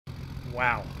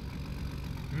Wow.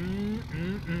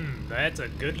 That's a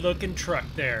good-looking truck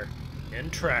there.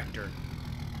 And tractor.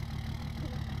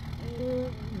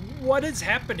 What is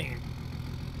happening?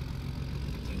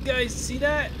 You guys see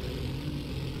that?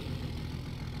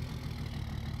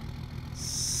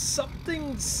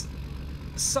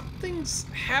 Something's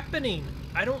happening.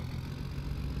 I don't...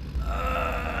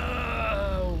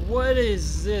 what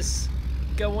is this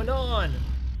going on?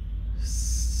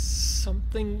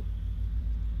 Something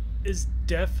is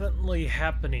definitely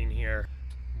happening here.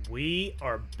 We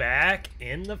are back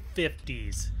in the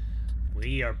 50s.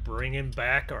 We are bringing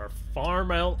back our Farm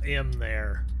LM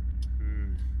there.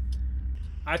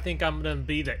 I think I'm gonna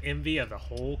be the envy of the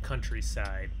whole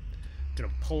countryside.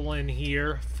 Gonna pull in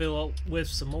here, fill up with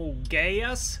some old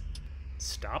gas,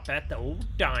 stop at the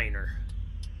old diner.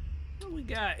 What do we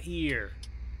got here?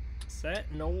 Is that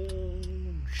an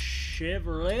old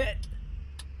Chevrolet?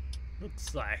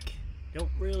 Looks like.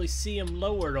 Don't really see them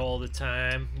lowered all the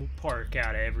time. We'll park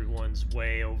out of everyone's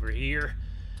way over here.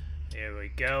 There we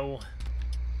go.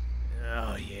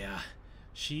 Oh yeah,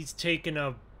 she's taking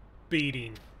a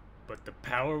beating, but the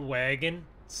power wagon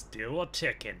still a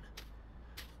ticking.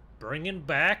 Bringing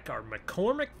back our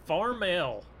McCormick Farm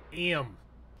LM.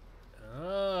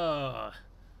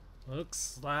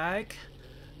 Looks like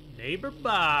neighbor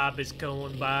Bob is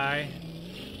going by.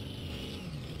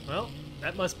 Well,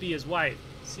 that must be his wife.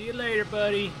 See you later,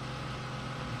 buddy.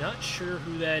 Not sure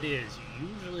who that is. You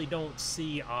usually don't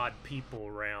see odd people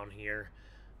around here.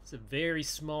 It's a very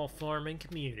small farming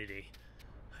community.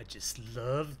 I just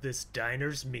love this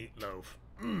diner's meatloaf.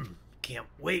 Can't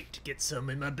wait to get some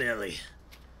in my belly.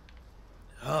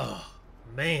 Oh,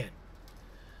 man.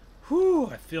 Whew,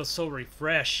 I feel so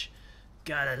refreshed. I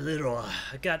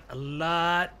got a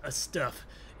lot of stuff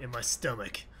in my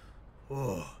stomach.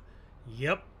 Oh,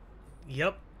 yep.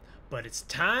 But it's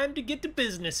time to get to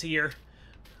business here.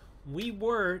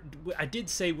 I did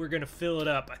say we're gonna fill it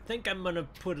up. I think I'm gonna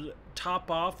top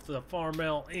off the Farm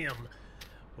LM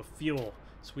with fuel,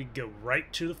 so we can go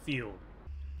right to the field.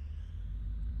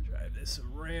 Drive this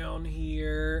around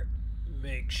here.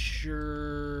 Make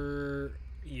sure,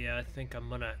 yeah, I think I'm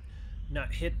gonna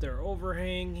not hit their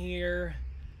overhang here.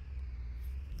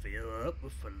 Fill up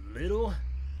with a little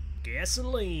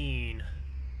gasoline.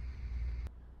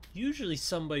 Usually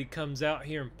somebody comes out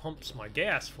here and pumps my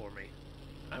gas for me.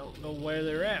 I don't know where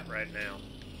they're at right now.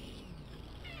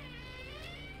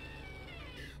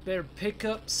 Better pick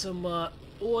up some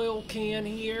oil can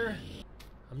here.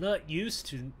 I'm not used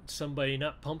to somebody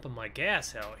not pumping my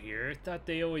gas out here. I thought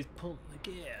they always pump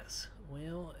the gas.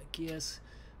 Well, I guess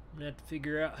I'm gonna have to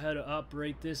figure out how to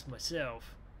operate this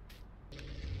myself.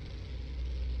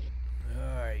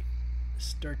 Alright,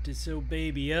 start this old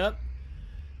baby up.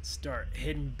 Start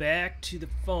heading back to the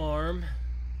farm.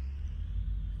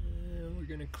 We're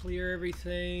gonna clear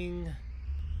everything.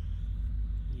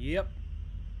 Yep.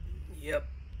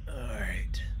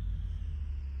 Alright.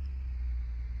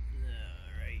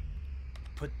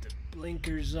 Put the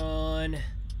blinkers on.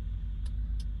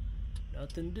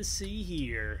 Nothing to see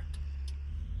here.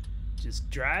 Just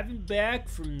driving back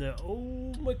from the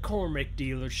old McCormick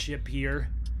dealership here.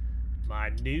 My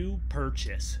new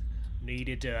purchase.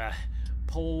 Needed to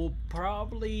pull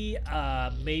probably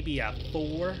maybe a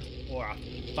 4 or a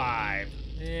 5.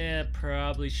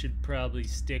 Should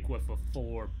stick with a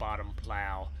 4 bottom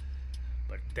plow.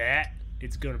 But that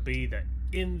it's gonna be the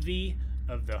envy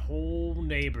of the whole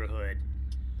neighborhood.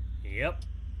 Yep.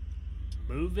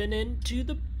 Moving into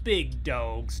the big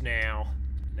dogs now.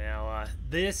 Now,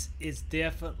 this is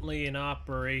definitely an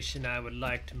operation I would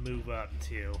like to move up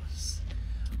to.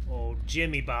 Old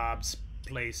Jimmy Bob's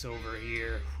place over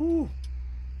here. Whew.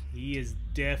 He has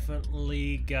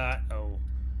definitely got a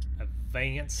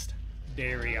advanced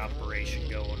dairy operation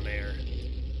going there.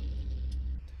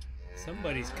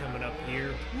 Somebody's coming up here.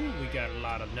 Ooh, we got a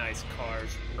lot of nice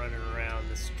cars running around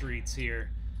the streets here.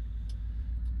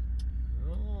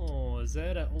 Oh, is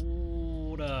that an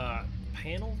old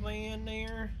panel van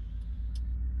there?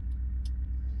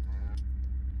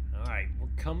 Alright, we're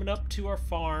coming up to our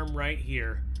farm right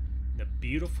here in the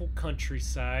beautiful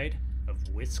countryside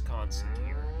of Wisconsin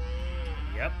here.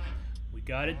 Yep, we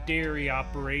got a dairy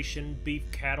operation,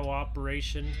 beef cattle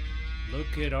operation.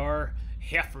 Look at our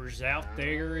heifers out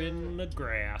there in the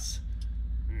grass.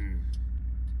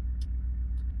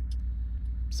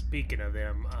 Speaking of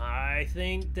them, I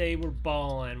think they were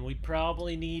bawling. We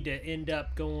probably need to end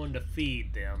up going to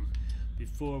feed them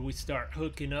before we start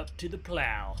hooking up to the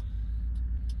plow.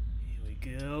 Here we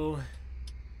go.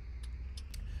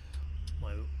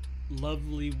 My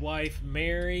lovely wife,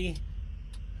 Mary.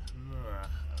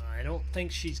 I don't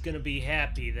think she's gonna be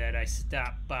happy that I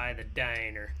stopped by the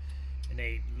diner and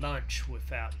ate lunch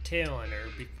without telling her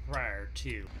prior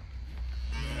to.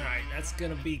 Alright, that's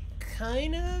gonna be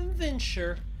kind of an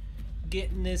adventure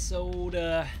getting this old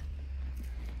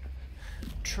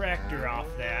tractor off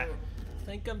that. I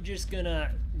think I'm just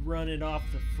gonna run it off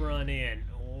the front end,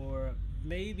 or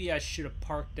maybe I should have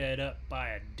parked that up by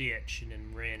a ditch and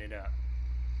then ran it up.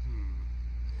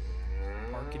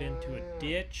 Park it into a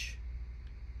ditch.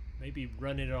 Maybe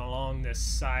run it along the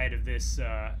side of this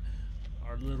our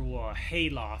little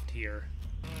hayloft here.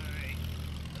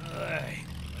 Alright.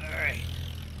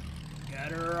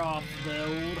 Got her off the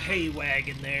old hay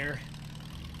wagon there.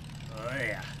 Oh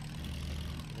yeah.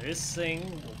 This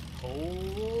thing will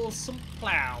pull some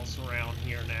plows around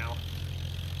here now.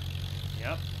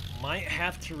 Yep. Might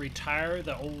have to retire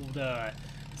the old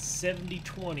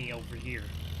 7020 over here.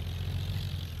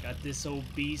 Got this old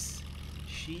beast.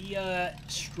 She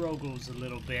struggles a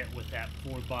little bit with that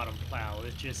 4-bottom plow.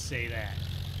 Let's just say that.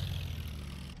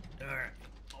 Alright.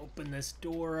 Open this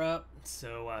door up.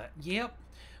 So, yep.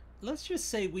 Let's just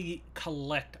say we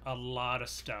collect a lot of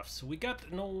stuff. So we got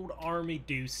an old Army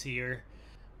Deuce here.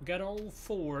 We got an old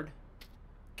Ford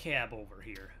cab over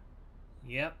here.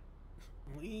 Yep.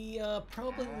 We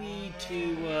probably need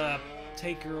to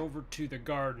take her over to the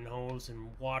garden hose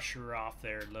and wash her off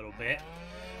there a little bit.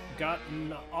 We got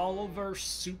an Oliver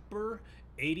Super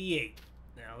 88.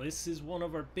 Now this is one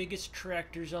of our biggest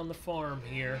tractors on the farm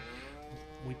here.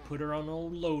 We put her on an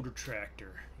old loader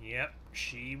tractor. Yep,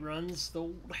 she runs the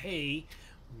old hay.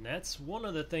 And that's one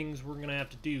of the things we're gonna have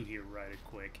to do here right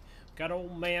quick. Got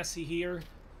old Massey here.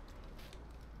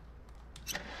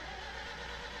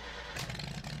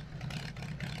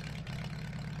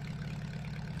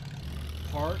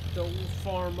 Park the old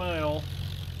farm aisle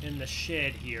in the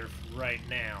shed here right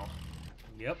now.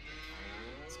 Yep.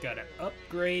 It's got an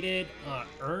upgraded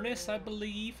Ernest, I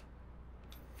believe,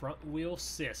 front wheel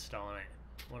assist on it.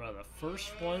 One of the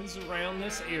first ones around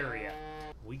this area.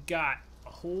 We got a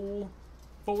whole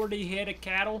 40 head of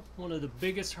cattle, one of the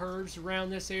biggest herds around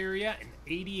this area, and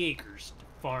 80 acres to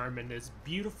farm in this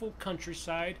beautiful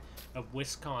countryside of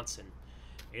Wisconsin.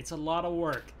 It's a lot of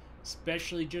work,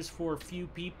 especially just for a few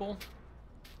people.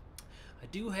 I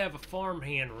do have a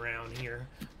farmhand around here,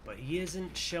 but he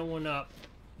isn't showing up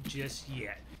just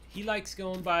yet. He likes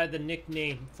going by the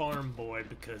nickname Farm Boy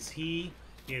because he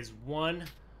is one,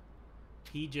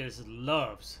 he just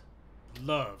loves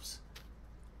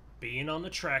being on the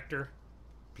tractor,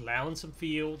 plowing some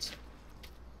fields.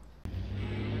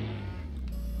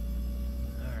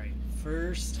 Alright,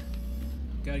 first,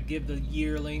 gotta give the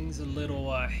yearlings a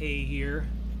little hay here.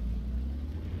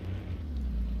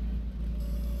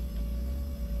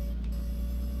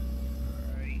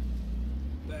 Alright,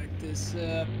 back this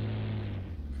up.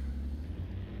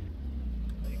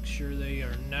 Make sure they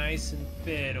are nice and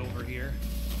fed over here.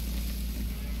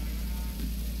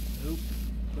 Oop,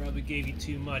 probably gave you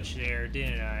too much there,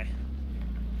 didn't I?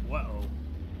 Whoa.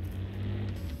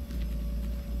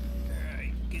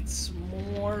 Alright, get some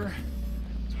more.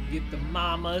 So we get the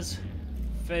mamas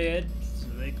fed so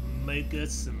they can make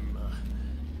us some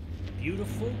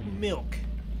beautiful milk.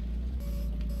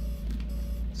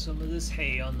 Some of this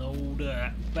hay on the old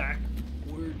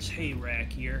backwards hay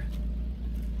rack here.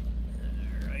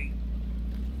 Alright,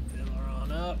 fill her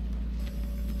on up.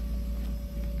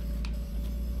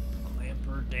 Clamp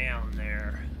her down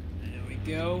there. There we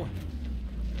go.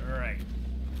 Alright.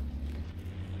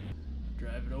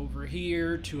 Drive it over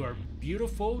here to our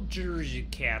beautiful Jersey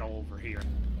cattle over here.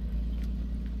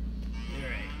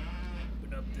 Alright.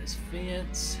 Open up this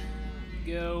fence.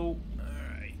 Go.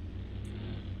 Alright.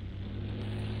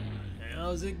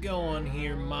 How's it going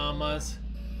here, mamas?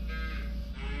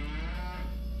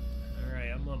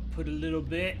 Alright, I'm gonna put a little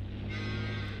bit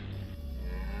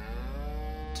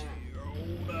to your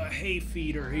old hay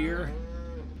feeder here.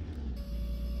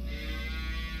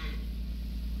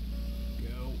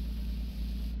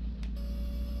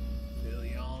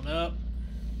 Up.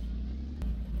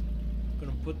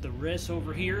 Gonna put the rest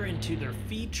over here into their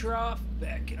feed trough.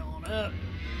 Back it on up.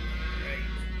 Right.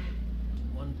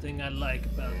 One thing I like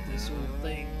about this whole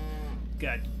thing,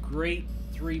 got great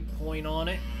 3-point on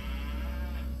it.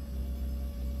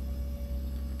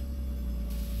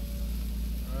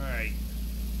 Alright.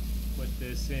 Put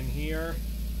this in here.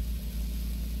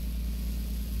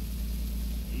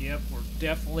 Yep, we're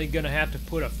definitely gonna have to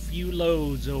put a few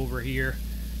loads over here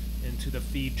into the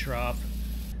feed trough.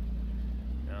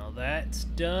 Now that's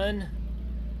done.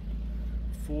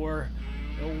 Before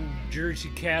old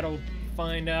Jersey cattle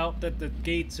find out that the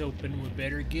gate's open, we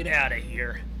better get out of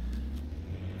here.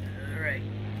 Alright,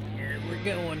 here we're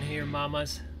going here,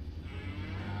 mamas.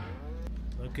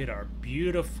 Look at our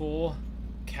beautiful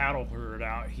cattle herd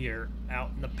out here,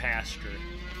 out in the pasture.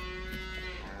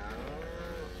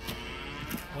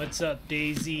 What's up,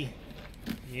 Daisy?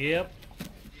 Yep.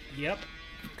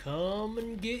 Come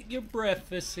and get your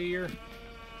breakfast here.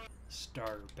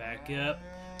 Start her back up.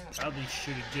 Probably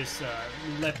should have just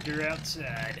left her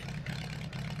outside.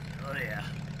 Oh yeah.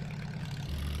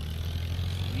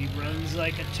 She runs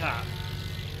like a top.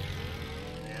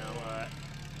 Now,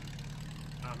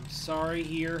 I'm sorry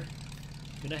here.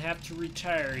 Gonna have to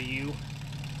retire you.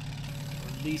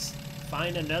 Or at least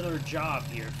find another job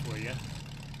here for you.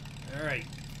 Alright.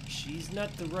 She's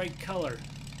not the right color.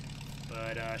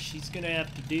 But she's gonna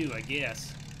have to do, I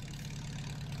guess.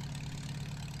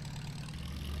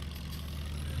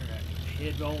 Alright.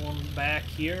 Head on back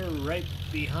here, right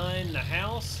behind the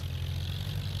house.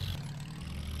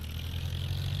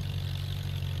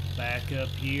 Back up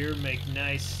here, make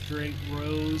nice straight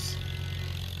rows.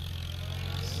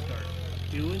 Start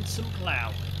doing some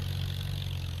plowing.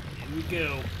 Here we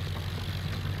go.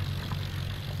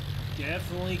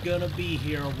 Definitely gonna be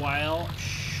here a while.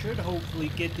 Should hopefully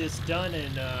get this done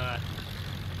in a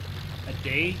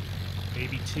day,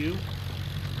 maybe two.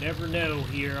 Never know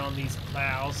here on these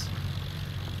plows.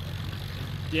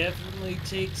 It definitely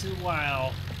takes a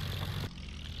while.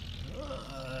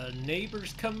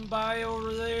 Neighbor's coming by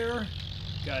over there.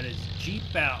 Got his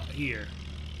Jeep out here.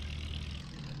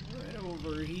 Right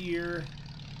over here.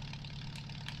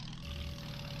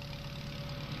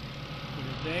 Put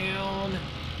it down.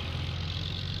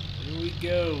 Here we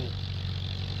go.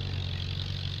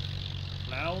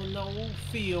 Plowing the old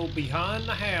field behind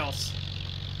the house.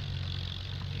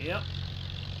 Yep.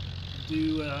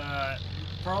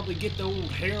 Probably get the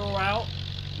old harrow out.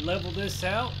 Level this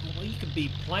out, well, you could be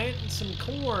planting some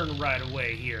corn right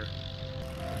away here.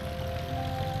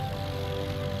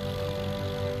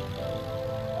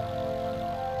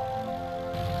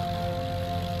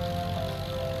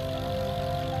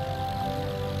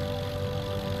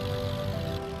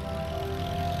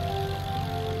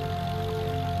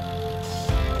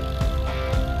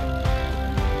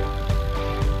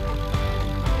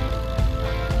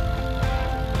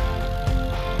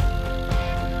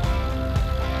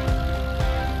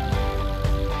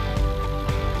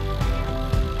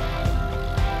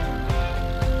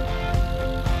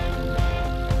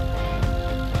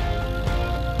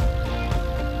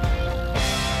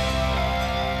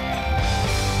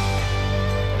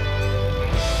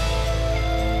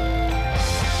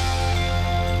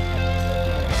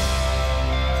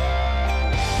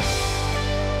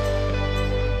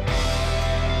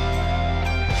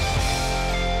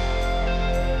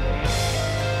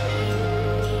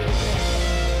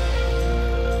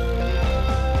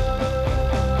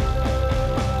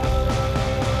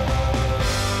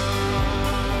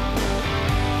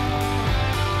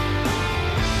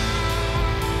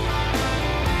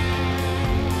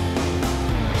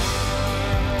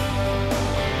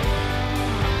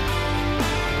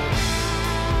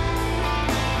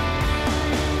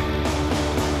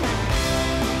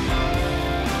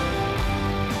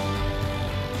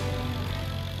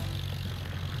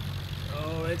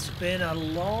 It's been a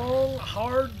long,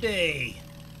 hard day,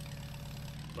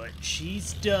 but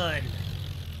she's done.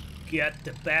 Got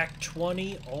the back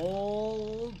 20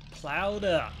 all plowed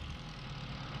up.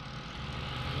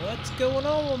 What's going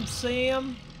on,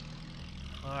 Sam?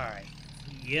 Alright.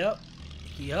 Yep,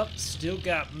 still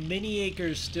got many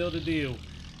acres still to do.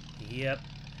 Yep,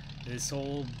 this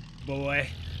old boy.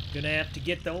 Gonna have to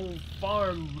get the old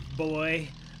farm boy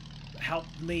help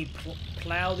me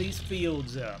plow these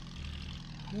fields up.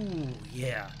 Ooh,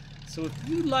 yeah. So if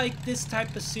you like this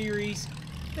type of series,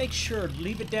 make sure to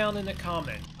leave it down in the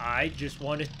comment. I just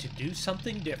wanted to do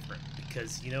something different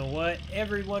because you know what?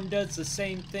 Everyone does the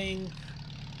same thing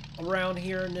around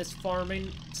here in this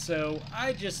farming. So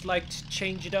I just like to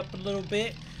change it up a little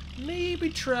bit. Maybe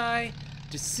try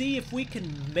to see if we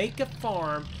can make a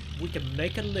farm, we can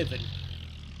make a living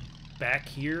back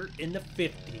here in the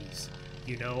 50s.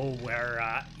 You know,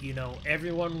 where, you know,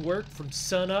 everyone worked from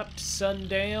sun up to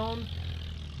sundown.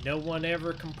 No one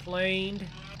ever complained.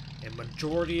 And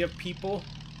majority of people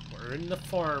were in the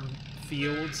farm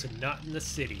fields and not in the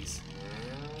cities.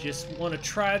 Just want to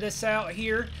try this out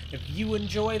here. If you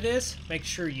enjoy this, make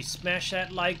sure you smash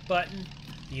that like button.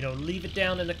 You know, leave it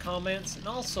down in the comments. And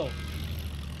also,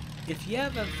 if you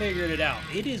haven't figured it out,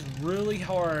 it is really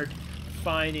hard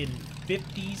finding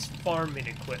 50s farming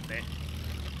equipment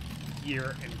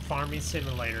here in Farming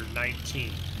Simulator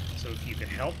 19. So if you can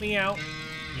help me out,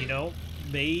 you know,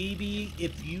 maybe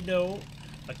if you know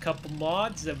a couple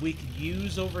mods that we could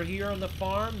use over here on the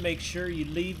farm, make sure you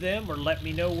leave them or let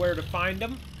me know where to find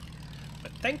them.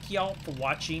 But thank y'all for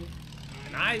watching,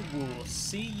 and I will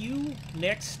see you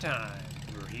next time.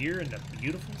 We're here in the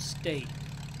beautiful state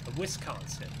of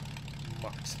Wisconsin,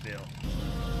 Marxville.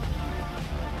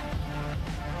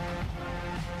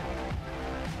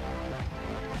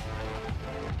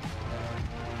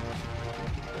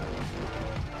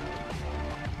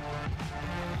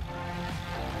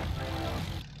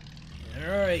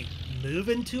 Alright,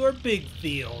 moving to our big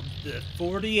field, the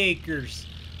 40 acres.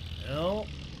 Oh,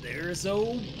 there's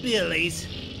old Billy's.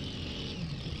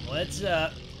 What's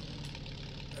up?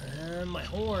 My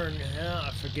horn. Oh,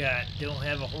 I forgot. Don't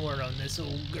have a horn on this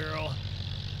old girl.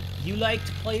 You like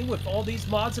to play with all these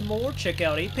mods and more? Check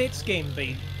out Apex Game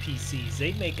PCs.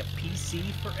 They make a PC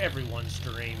for everyone's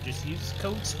dream. Just use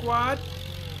code SQUAD.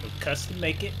 They'll custom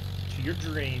make it to your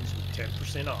dreams with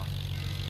 10% off.